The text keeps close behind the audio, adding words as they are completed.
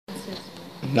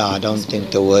No, I don't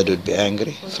think the word would be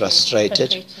angry,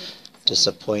 frustrated,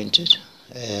 disappointed.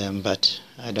 But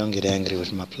I don't get angry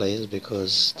with my players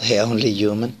because they're only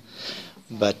human.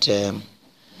 But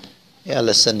yeah,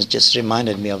 listen, it just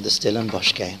reminded me of the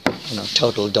Stellenbosch game.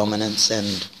 Total dominance,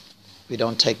 and we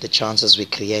don't take the chances we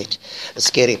create. The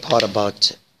scary part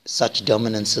about such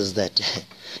dominance is that,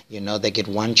 they get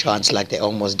one chance like they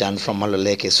almost done from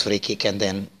Maloleke's free kick, and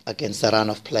then against the run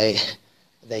of play,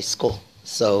 they score.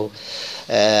 So,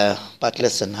 but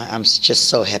listen, I'm just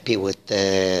so happy with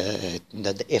the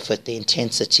effort, the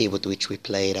intensity with which we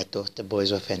played. I thought the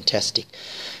boys were fantastic.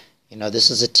 This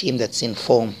is a team that's in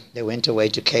form. They went away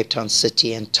to Cape Town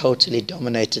City and totally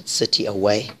dominated City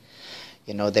away.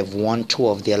 They've won 2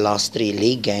 of their last 3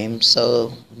 league games,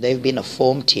 so they've been a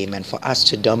form team, and for us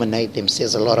to dominate them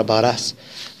says a lot about us,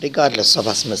 regardless of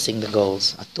us missing the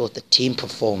goals. I thought the team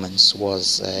performance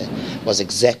was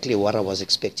exactly what I was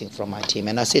expecting from my team,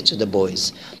 and I said to the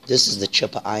boys, this is the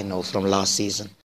Chippa I know from last season.